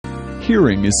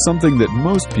Hearing is something that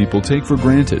most people take for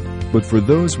granted, but for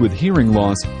those with hearing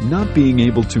loss, not being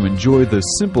able to enjoy the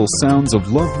simple sounds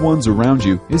of loved ones around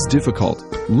you is difficult.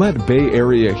 Let Bay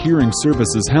Area Hearing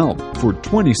Services help. For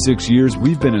 26 years,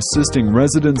 we've been assisting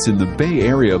residents in the Bay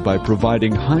Area by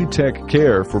providing high-tech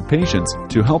care for patients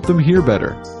to help them hear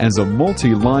better. As a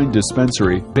multi-line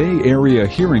dispensary, Bay Area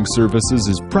Hearing Services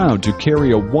is proud to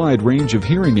carry a wide range of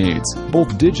hearing aids,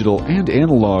 both digital and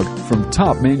analog, from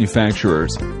top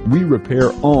manufacturers. We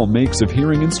repair all makes of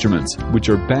hearing instruments, which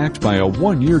are backed by a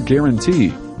 1-year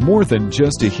guarantee. More than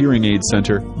just a hearing aid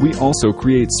center, we also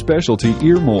create specialty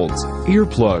ear molds,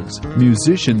 earplugs,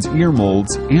 musicians' ear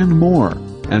molds, and more.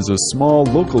 As a small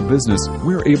local business,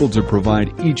 we're able to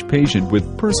provide each patient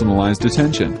with personalized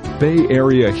attention. Bay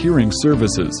Area Hearing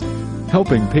Services,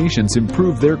 helping patients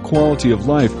improve their quality of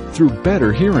life through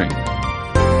better hearing.